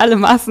du jetzt alle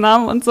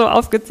Maßnahmen und so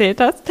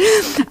aufgezählt hast.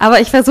 Aber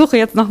ich versuche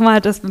jetzt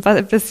nochmal das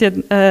ein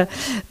bisschen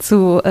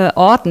zu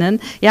ordnen.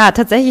 Ja,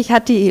 tatsächlich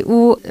hat die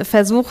EU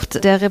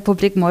versucht, der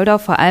Republik Moldau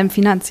vor allem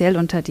finanziell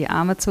unter die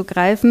Arme zu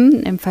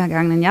greifen. Im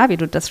vergangenen Jahr, wie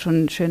du das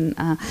schon schön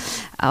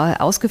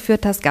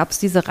ausgeführt hast, gab es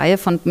diese Reihe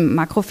von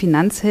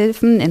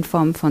Makrofinanzhilfen in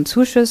Form von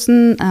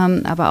Zuschüssen,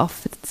 aber auch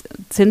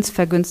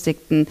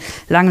zinsvergünstigten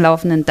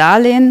langlaufenden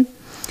Darlehen.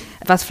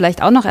 Was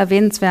vielleicht auch noch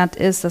erwähnenswert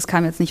ist, das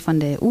kam jetzt nicht von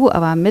der EU,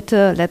 aber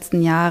Mitte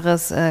letzten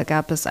Jahres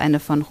gab es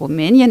eine von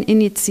Rumänien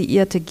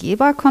initiierte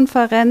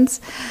Geberkonferenz,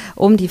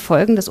 um die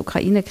Folgen des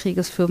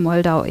Ukraine-Krieges für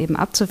Moldau eben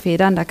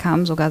abzufedern. Da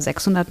kamen sogar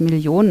 600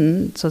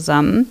 Millionen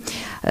zusammen,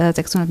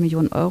 600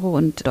 Millionen Euro,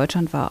 und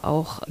Deutschland war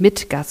auch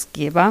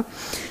Mitgastgeberin.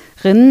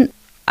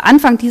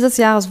 Anfang dieses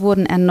Jahres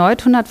wurden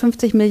erneut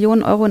 150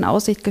 Millionen Euro in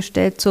Aussicht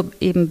gestellt zur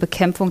eben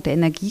Bekämpfung der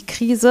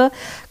Energiekrise.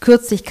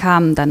 Kürzlich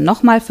kamen dann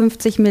nochmal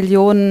 50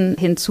 Millionen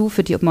hinzu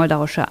für die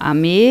moldauische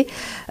Armee,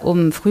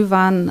 um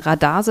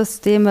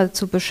Frühwarn-Radarsysteme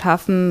zu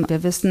beschaffen.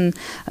 Wir wissen,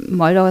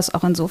 Moldau ist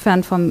auch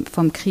insofern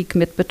vom Krieg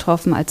mit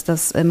betroffen, als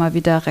dass immer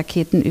wieder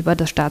Raketen über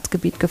das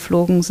Staatsgebiet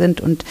geflogen sind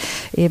und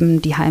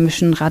eben die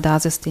heimischen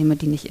Radarsysteme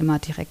die nicht immer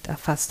direkt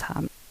erfasst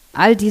haben.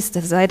 All dies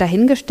sei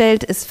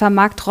dahingestellt, es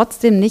vermag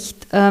trotzdem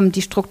nicht,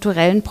 die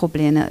strukturellen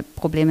Probleme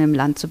im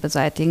Land zu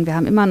beseitigen. Wir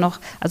haben immer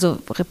noch, also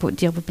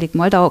die Republik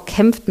Moldau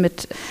kämpft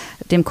mit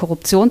dem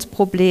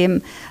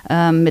Korruptionsproblem,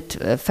 mit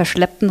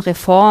verschleppten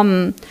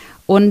Reformen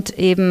und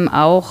eben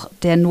auch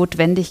der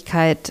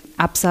Notwendigkeit,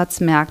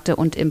 Absatzmärkte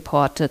und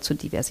Importe zu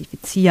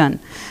diversifizieren.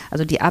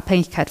 Also die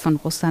Abhängigkeit von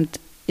Russland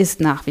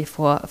ist nach wie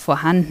vor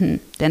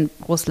vorhanden, denn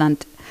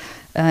Russland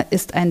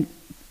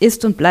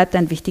ist und bleibt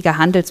ein wichtiger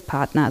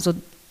Handelspartner. Also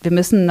wir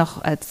müssen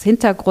noch als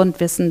Hintergrund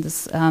wissen,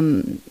 dass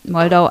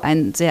Moldau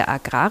ein sehr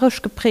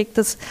agrarisch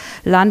geprägtes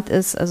Land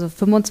ist. Also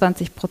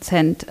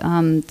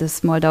 25%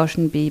 des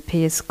moldauischen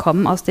BIPs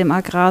kommen aus dem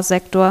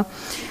Agrarsektor.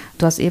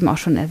 Du hast eben auch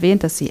schon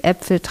erwähnt, dass sie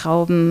Äpfel,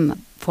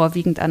 Trauben,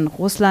 vorwiegend an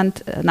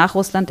Russland, nach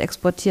Russland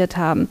exportiert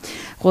haben.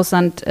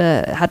 Russland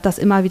hat das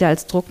immer wieder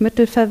als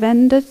Druckmittel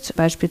verwendet,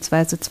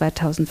 beispielsweise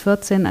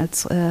 2014,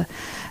 als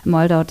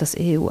Moldau das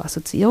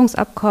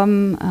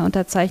EU-Assoziierungsabkommen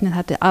unterzeichnet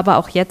hatte, aber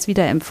auch jetzt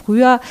wieder im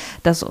Frühjahr,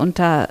 das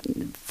unter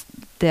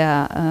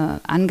der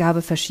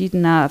Angabe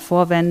verschiedener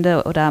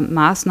Vorwände oder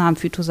Maßnahmen,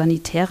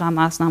 phytosanitärer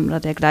Maßnahmen oder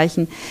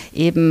dergleichen,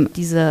 eben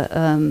diese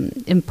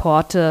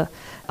Importe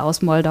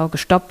aus Moldau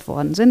gestoppt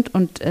worden sind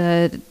und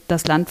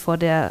das Land vor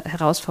der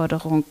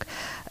Herausforderung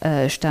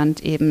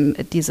stand, eben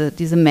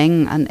diese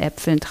Mengen an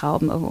Äpfeln,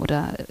 Trauben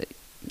oder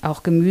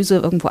auch Gemüse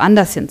irgendwo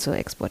anders hin zu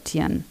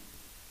exportieren.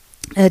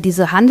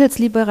 Diese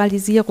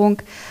Handelsliberalisierung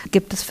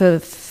gibt es für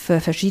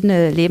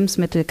verschiedene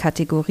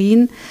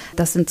Lebensmittelkategorien.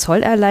 Das sind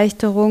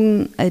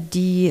Zollerleichterungen,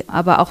 die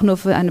aber auch nur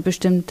für eine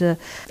bestimmte,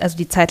 also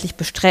die zeitlich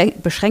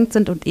beschränkt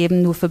sind und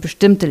eben nur für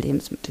bestimmte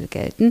Lebensmittel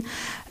gelten.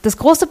 Das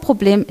große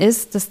Problem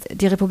ist, dass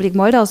die Republik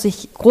Moldau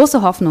sich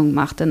große Hoffnung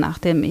machte nach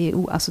dem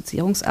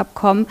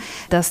EU-Assoziierungsabkommen,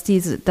 dass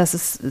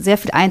es sehr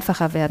viel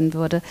einfacher werden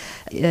würde,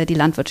 die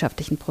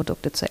landwirtschaftlichen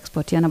Produkte zu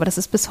exportieren. Aber das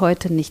ist bis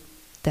heute nicht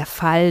der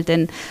Fall,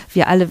 denn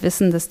wir alle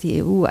wissen, dass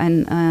die EU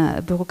ein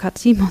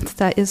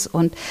Bürokratiemonster ist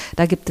und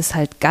da gibt es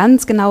halt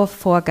ganz genaue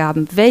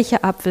Vorgaben,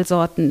 welche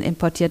Apfelsorten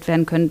importiert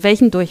werden können,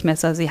 welchen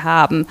Durchmesser sie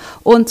haben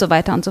und so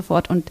weiter und so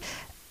fort. Und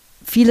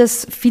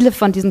viele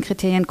von diesen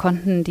Kriterien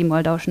konnten die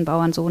moldauischen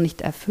Bauern so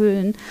nicht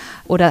erfüllen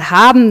oder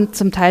haben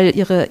zum Teil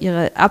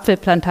ihre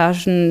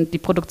Apfelplantagen, die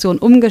Produktion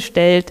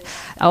umgestellt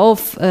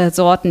auf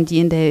Sorten, die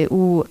in der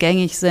EU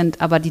gängig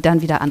sind, aber die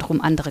dann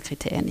wiederum andere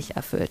Kriterien nicht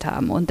erfüllt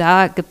haben. Und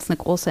da gibt es eine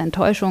große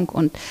Enttäuschung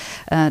und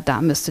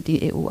da müsste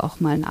die EU auch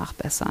mal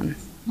nachbessern.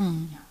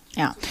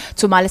 Ja,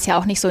 zumal es ja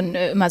auch nicht so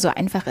immer so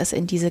einfach ist,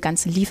 in diese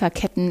ganzen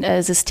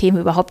Lieferkettensysteme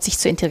überhaupt sich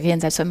zu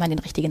integrieren, selbst wenn man den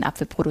richtigen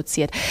Apfel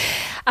produziert.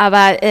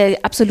 Aber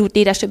absolut,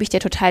 nee, da stimme ich dir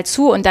total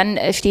zu. Und dann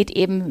steht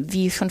eben,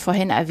 wie schon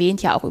vorhin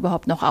erwähnt, ja auch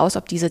überhaupt noch aus,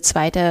 ob diese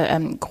zweite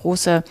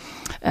große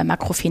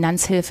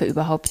Makrofinanzhilfe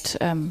überhaupt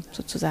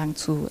sozusagen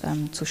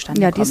zustande kommt.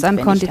 Ja, die ist an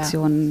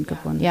Konditionen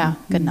gebunden. Ja,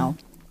 genau.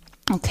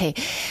 Okay,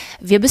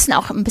 wir müssen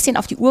auch ein bisschen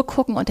auf die Uhr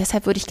gucken und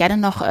deshalb würde ich gerne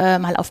noch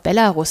mal auf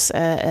Belarus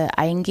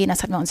eingehen.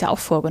 Das hatten wir uns ja auch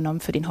vorgenommen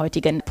für den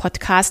heutigen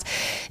Podcast,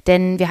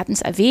 denn wir hatten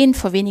es erwähnt,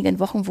 vor wenigen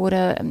Wochen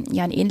wurde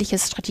ja ein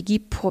ähnliches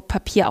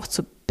Strategiepapier auch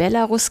zu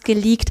Belarus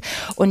geleakt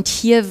und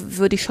hier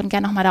würde ich schon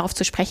gerne noch mal darauf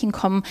zu sprechen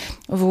kommen,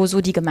 wo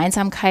so die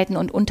Gemeinsamkeiten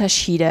und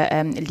Unterschiede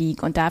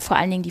liegen und da vor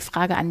allen Dingen die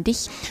Frage an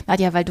dich,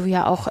 Nadja, weil du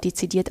ja auch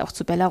dezidiert auch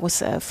zu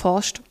Belarus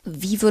forscht.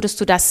 Wie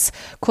würdest du das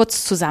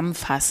kurz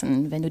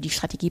zusammenfassen, wenn du die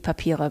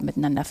Strategiepapiere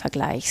miteinander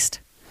vergleichst?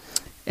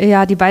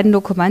 Ja, die beiden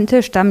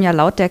Dokumente stammen ja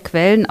laut der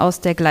Quellen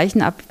aus der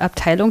gleichen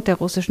Abteilung der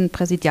russischen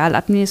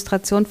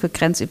Präsidialadministration für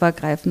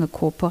grenzübergreifende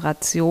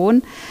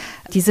Kooperation.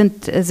 Die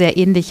sind sehr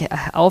ähnlich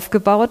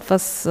aufgebaut,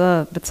 was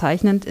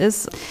bezeichnend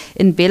ist.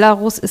 In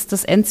Belarus ist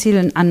das Endziel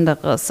ein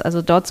anderes.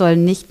 Also dort soll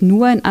nicht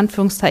nur in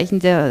Anführungszeichen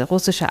der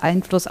russische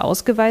Einfluss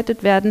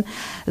ausgeweitet werden,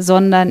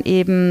 sondern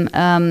eben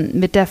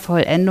mit der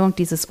Vollendung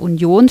dieses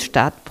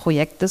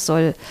Unionsstaatprojektes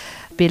soll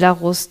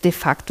Belarus de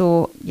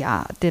facto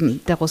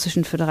der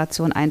Russischen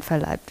Föderation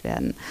einverleibt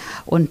werden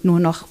und nur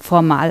noch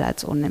formal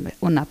als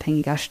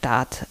unabhängiger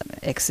Staat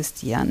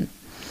existieren.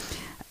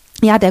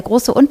 Ja, der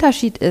große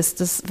Unterschied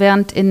ist, dass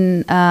während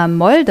in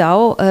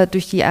Moldau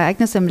durch die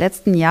Ereignisse im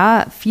letzten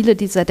Jahr viele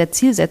der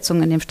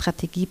Zielsetzungen in dem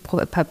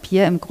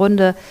Strategiepapier im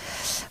Grunde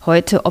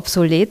heute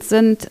obsolet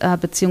sind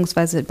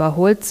beziehungsweise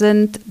überholt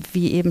sind,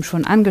 wie eben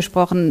schon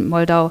angesprochen,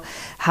 Moldau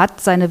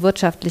hat seine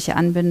wirtschaftliche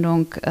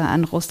Anbindung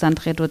an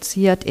Russland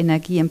reduziert,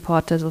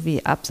 Energieimporte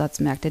sowie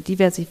Absatzmärkte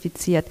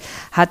diversifiziert,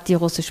 hat die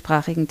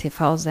russischsprachigen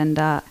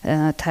TV-Sender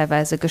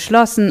teilweise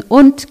geschlossen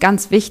und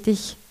ganz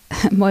wichtig,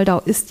 Moldau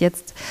ist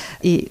jetzt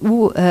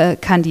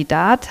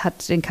EU-Kandidat,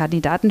 hat den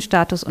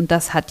Kandidatenstatus und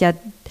das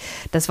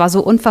war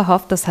so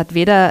unverhofft, das hat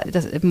weder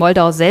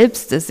Moldau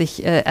selbst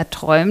sich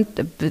erträumt,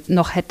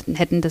 noch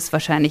hätten das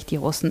wahrscheinlich die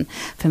Russen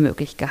für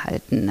möglich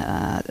gehalten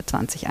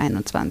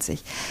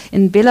 2021.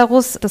 In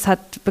Belarus, das hat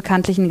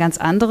bekanntlich eine ganz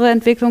andere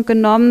Entwicklung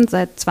genommen.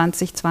 Seit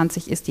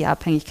 2020 ist die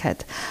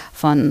Abhängigkeit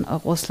von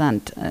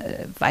Russland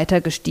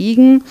weiter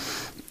gestiegen.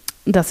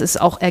 Das ist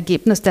auch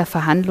Ergebnis der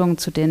Verhandlungen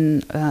zu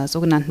den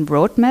sogenannten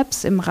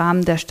Roadmaps im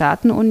Rahmen der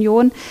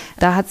Staatenunion.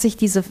 Da hat sich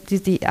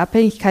die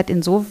Abhängigkeit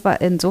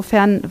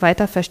insofern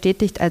weiter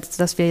verstetigt, als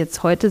dass wir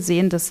jetzt heute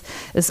sehen, dass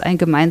es ein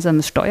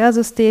gemeinsames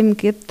Steuersystem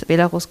gibt.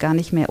 Belarus gar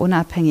nicht mehr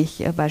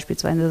unabhängig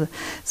beispielsweise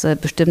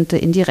bestimmte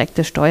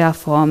indirekte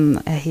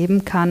Steuerformen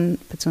erheben kann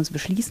bzw.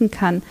 beschließen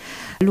kann.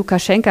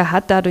 Lukaschenka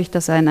hat dadurch,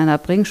 dass er in einer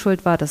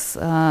Bringschuld war, dass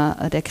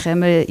der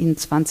Kreml ihn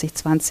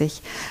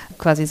 2020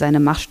 quasi seine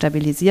Macht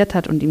stabilisiert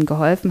hat und ihm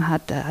geholfen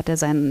hat, hat er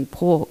seinen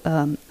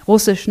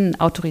pro-russischen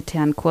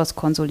autoritären Kurs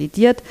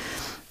konsolidiert.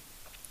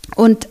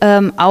 Und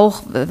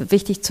auch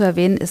wichtig zu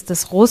erwähnen ist,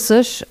 dass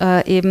Russisch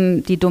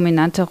eben die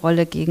dominante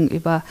Rolle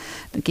gegenüber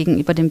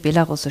dem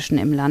Belarussischen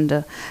im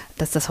Lande,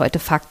 dass das heute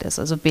Fakt ist.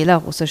 Also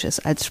Belarussisch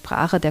ist als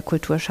Sprache der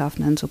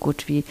Kulturschaffenden so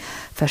gut wie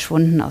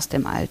verschwunden aus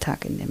dem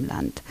Alltag in dem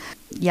Land.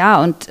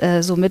 Ja, und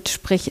somit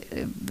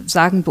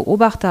sagen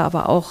Beobachter,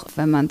 aber auch,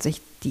 wenn man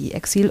sich die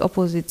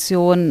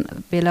Exilopposition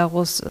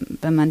Belarus,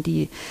 wenn man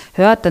die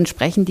hört, dann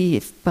sprechen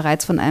die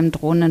bereits von einem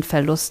drohenden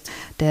Verlust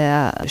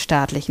der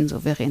staatlichen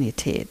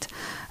Souveränität.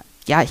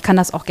 Ja, ich kann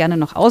das auch gerne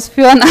noch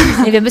ausführen.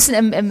 Nee, wir müssen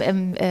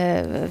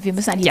wir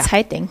müssen an die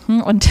Zeit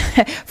denken und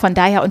von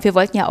daher, und wir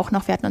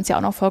hatten uns ja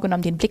auch noch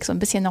vorgenommen, den Blick so ein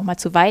bisschen nochmal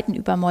zu weiten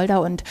über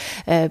Moldau und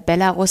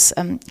Belarus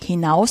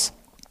hinaus.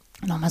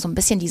 Nochmal so ein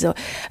bisschen diese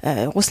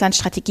Russlands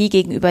Strategie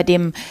gegenüber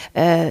dem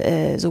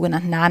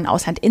sogenannten nahen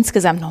Ausland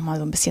insgesamt nochmal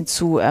so ein bisschen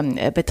zu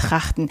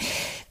betrachten.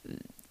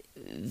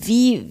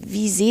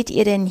 Wie seht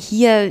ihr denn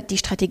hier die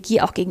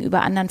Strategie auch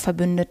gegenüber anderen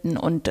Verbündeten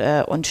und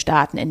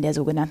Staaten in der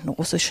sogenannten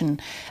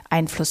russischen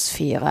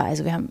Einflusssphäre?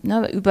 Also wir haben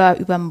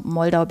über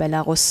Moldau,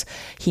 Belarus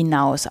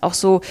hinaus. Auch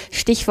so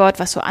Stichwort,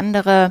 was so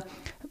andere,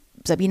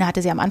 Sabine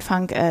hatte sie am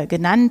Anfang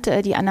genannt,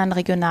 die anderen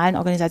regionalen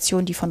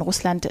Organisationen, die von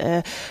Russland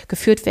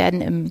geführt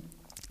werden im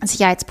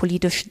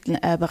sicherheitspolitischen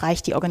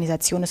Bereich die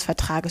Organisation des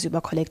Vertrages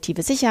über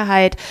kollektive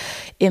Sicherheit,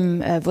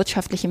 im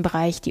wirtschaftlichen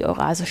Bereich die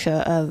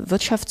Eurasische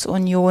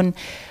Wirtschaftsunion.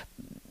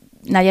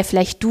 Nadja,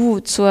 vielleicht du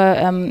zur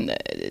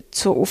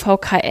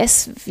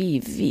OVKS,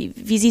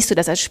 wie siehst du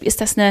das? Also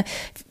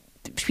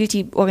spielt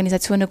die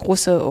Organisation eine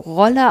große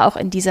Rolle auch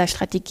in dieser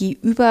Strategie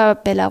über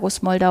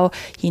Belarus, Moldau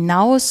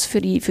hinaus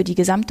für die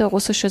gesamte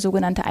russische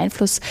sogenannte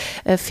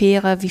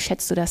Einflusssphäre? Wie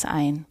schätzt du das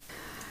ein?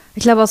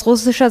 Ich glaube, aus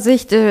russischer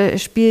Sicht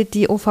spielt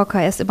die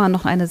OVKS immer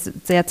noch eine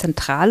sehr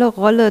zentrale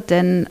Rolle,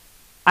 denn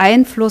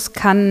Einfluss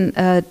kann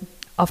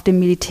im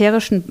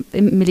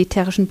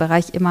militärischen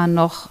Bereich immer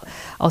noch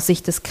aus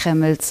Sicht des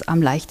Kremls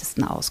am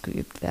leichtesten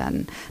ausgeübt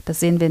werden. Das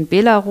sehen wir in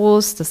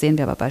Belarus, das sehen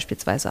wir aber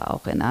beispielsweise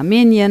auch in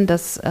Armenien,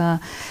 das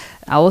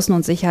außen-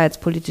 und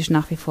sicherheitspolitisch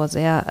nach wie vor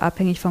sehr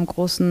abhängig vom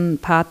großen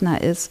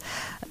Partner ist.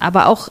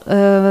 Aber auch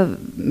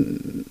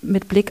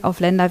mit Blick auf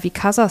Länder wie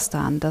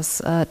Kasachstan,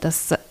 das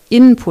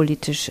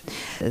innenpolitisch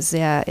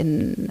sehr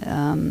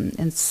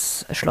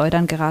ins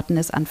Schleudern geraten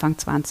ist, Anfang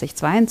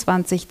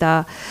 2022.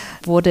 Da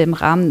wurde im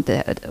Rahmen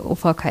der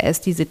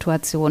OVKS die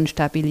Situation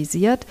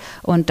stabilisiert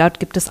und dort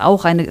gibt es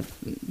auch eine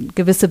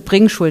gewisse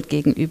Bringschuld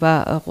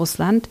gegenüber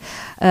Russland.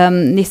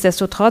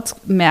 Nichtsdestotrotz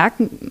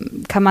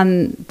kann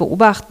man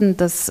beobachten,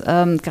 dass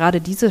gerade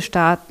diese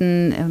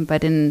Staaten bei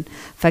den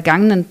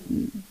vergangenen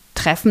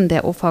Treffen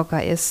der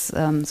OVKS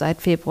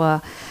seit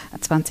Februar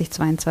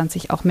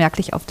 2022 auch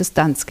merklich auf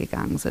Distanz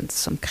gegangen sind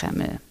zum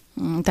Kreml.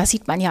 Das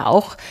sieht man ja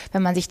auch,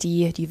 wenn man sich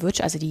die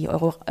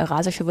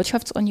Eurasische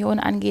Wirtschaftsunion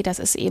angeht. Das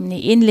ist eben eine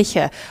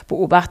ähnliche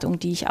Beobachtung,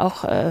 die ich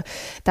auch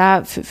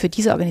da für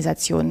diese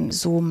Organisation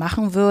so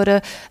machen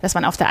würde, dass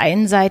man auf der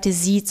einen Seite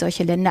sieht,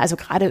 solche Länder, also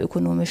gerade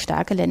ökonomisch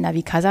starke Länder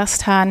wie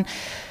Kasachstan,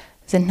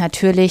 sind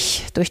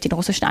natürlich durch den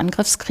russischen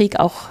Angriffskrieg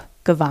auch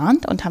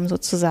gewarnt und haben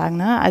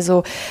sozusagen,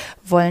 also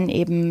wollen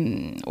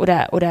eben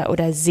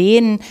oder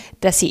sehen,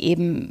 dass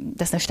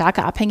eine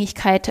starke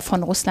Abhängigkeit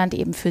von Russland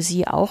eben für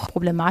sie auch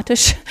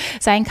problematisch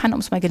sein kann,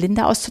 um es mal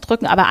gelinde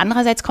auszudrücken. Aber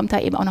andererseits kommt da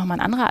eben auch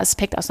nochmal ein anderer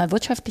Aspekt aus einer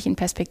wirtschaftlichen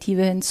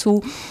Perspektive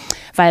hinzu,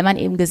 weil man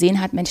eben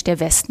gesehen hat, Mensch, der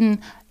Westen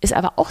ist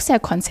aber auch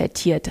sehr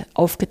konzertiert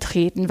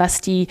aufgetreten,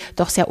 was die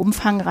doch sehr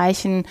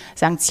umfangreichen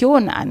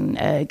Sanktionen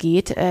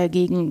angeht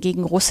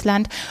gegen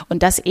Russland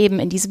und das eben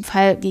in diesem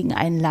Fall gegen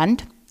ein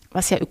Land,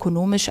 was ja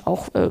ökonomisch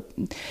auch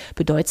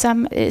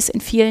bedeutsam ist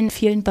in vielen,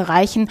 vielen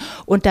Bereichen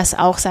und das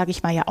auch, sage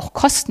ich mal, ja auch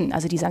Kosten,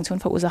 also die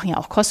Sanktionen verursachen ja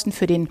auch Kosten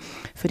für den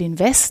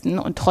Westen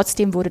und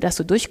trotzdem wurde das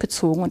so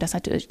durchgezogen und das ist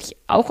natürlich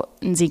auch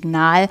ein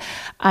Signal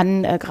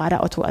an gerade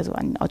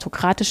an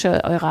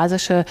autokratische,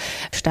 eurasische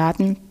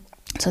Staaten,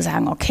 zu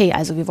sagen, okay,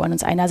 also wir wollen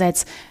uns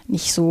einerseits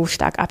nicht so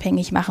stark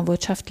abhängig machen,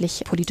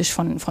 wirtschaftlich, politisch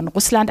von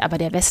Russland, aber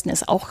der Westen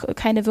ist auch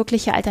keine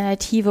wirkliche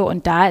Alternative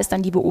und da ist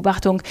dann die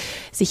Beobachtung,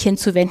 sich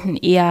hinzuwenden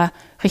eher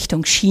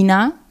Richtung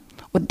China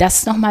und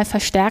das nochmal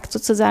verstärkt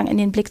sozusagen in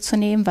den Blick zu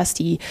nehmen, was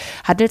die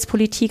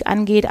Handelspolitik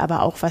angeht,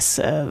 aber auch was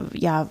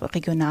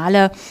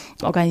regionale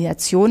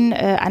Organisationen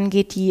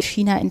angeht, die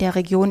China in der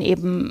Region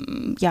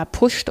eben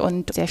pusht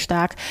und sehr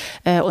stark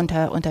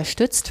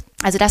unterstützt.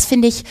 Also das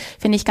finde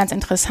ich ganz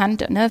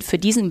interessant, für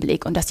diesen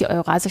Blick und dass die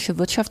Eurasische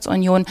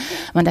Wirtschaftsunion,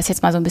 wenn man das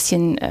jetzt mal so ein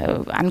bisschen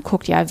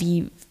anguckt,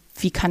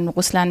 wie kann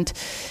Russland,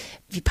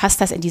 wie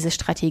passt das in diese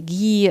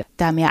Strategie,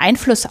 da mehr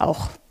Einfluss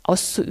auch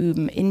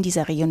auszuüben in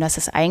dieser Region, das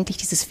ist eigentlich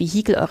dieses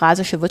Vehikel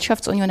Eurasische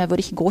Wirtschaftsunion, da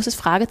würde ich ein großes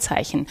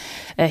Fragezeichen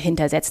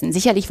hintersetzen.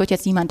 Sicherlich wird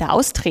jetzt niemand da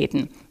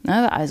austreten,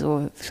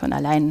 also schon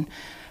allein,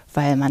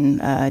 weil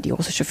man die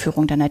russische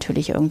Führung dann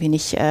natürlich irgendwie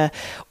nicht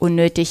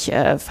unnötig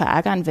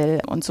verärgern will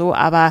und so,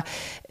 aber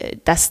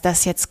dass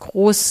das jetzt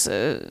groß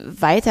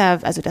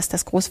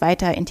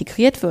weiter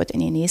integriert wird in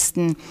den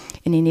nächsten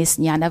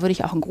Jahren, da würde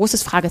ich auch ein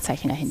großes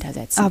Fragezeichen dahinter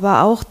setzen.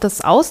 Aber auch,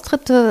 dass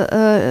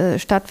Austritte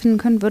stattfinden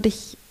können, würde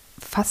ich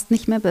fast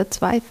nicht mehr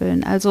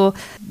bezweifeln. Also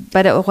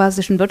bei der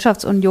Eurasischen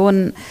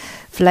Wirtschaftsunion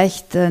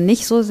vielleicht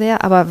nicht so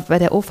sehr, aber bei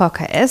der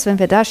OVKS, wenn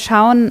wir da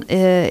schauen,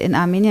 in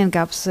Armenien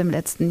gab es im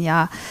letzten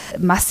Jahr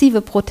massive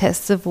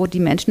Proteste, wo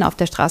die Menschen auf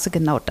der Straße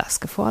genau das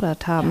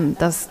gefordert haben,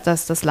 dass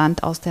das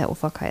Land aus der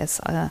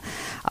OVKS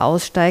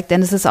aussteigt.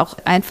 Denn es ist auch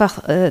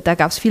einfach, da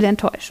gab es viel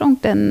Enttäuschung,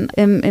 denn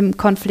im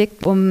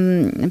Konflikt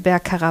um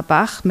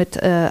Bergkarabach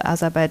mit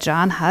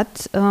Aserbaidschan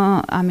hat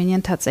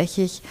Armenien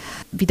tatsächlich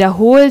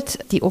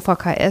wiederholt die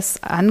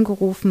OVKS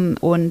angerufen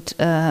und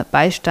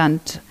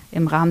Beistand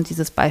im Rahmen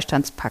dieses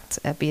Beistandspakts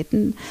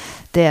erbeten,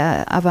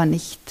 der aber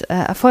nicht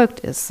erfolgt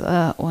ist.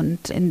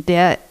 Und in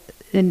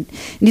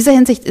dieser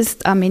Hinsicht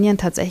ist Armenien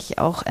tatsächlich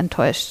auch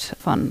enttäuscht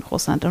von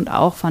Russland und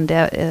auch von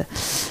den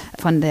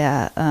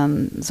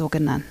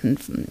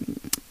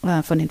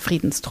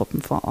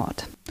Friedenstruppen vor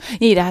Ort.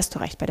 Nee, da hast du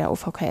recht. Bei der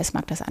OVKS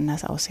mag das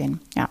anders aussehen.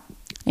 Ja,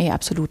 nee,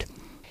 absolut.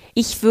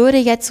 Ich würde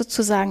jetzt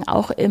sozusagen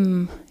auch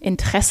im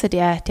Interesse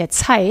der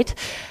Zeit,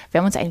 wir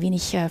haben uns ein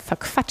wenig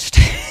verquatscht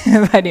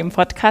bei dem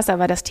Podcast,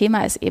 aber das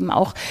Thema ist eben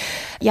auch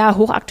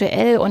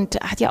hochaktuell und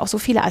hat ja auch so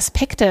viele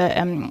Aspekte,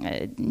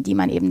 die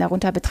man eben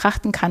darunter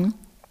betrachten kann,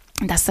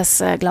 dass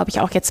das, glaube ich,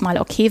 auch jetzt mal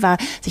okay war,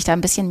 sich da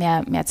ein bisschen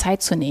mehr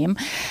Zeit zu nehmen.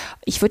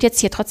 Ich würde jetzt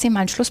hier trotzdem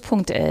mal einen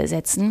Schlusspunkt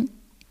setzen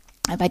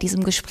bei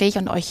diesem Gespräch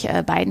und euch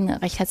beiden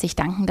recht herzlich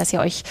danken, dass ihr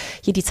euch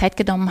hier die Zeit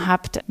genommen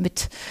habt,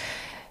 mit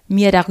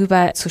mir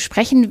darüber zu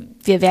sprechen.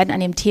 Wir werden an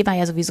dem Thema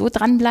ja sowieso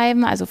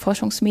dranbleiben, also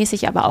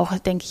forschungsmäßig, aber auch,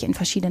 denke ich, in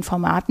verschiedenen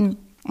Formaten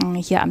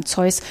hier am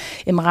ZEUS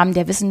im Rahmen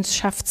der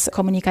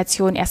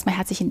Wissenschaftskommunikation. Erstmal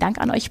herzlichen Dank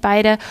an euch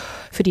beide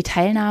für die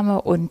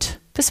Teilnahme und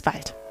bis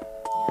bald.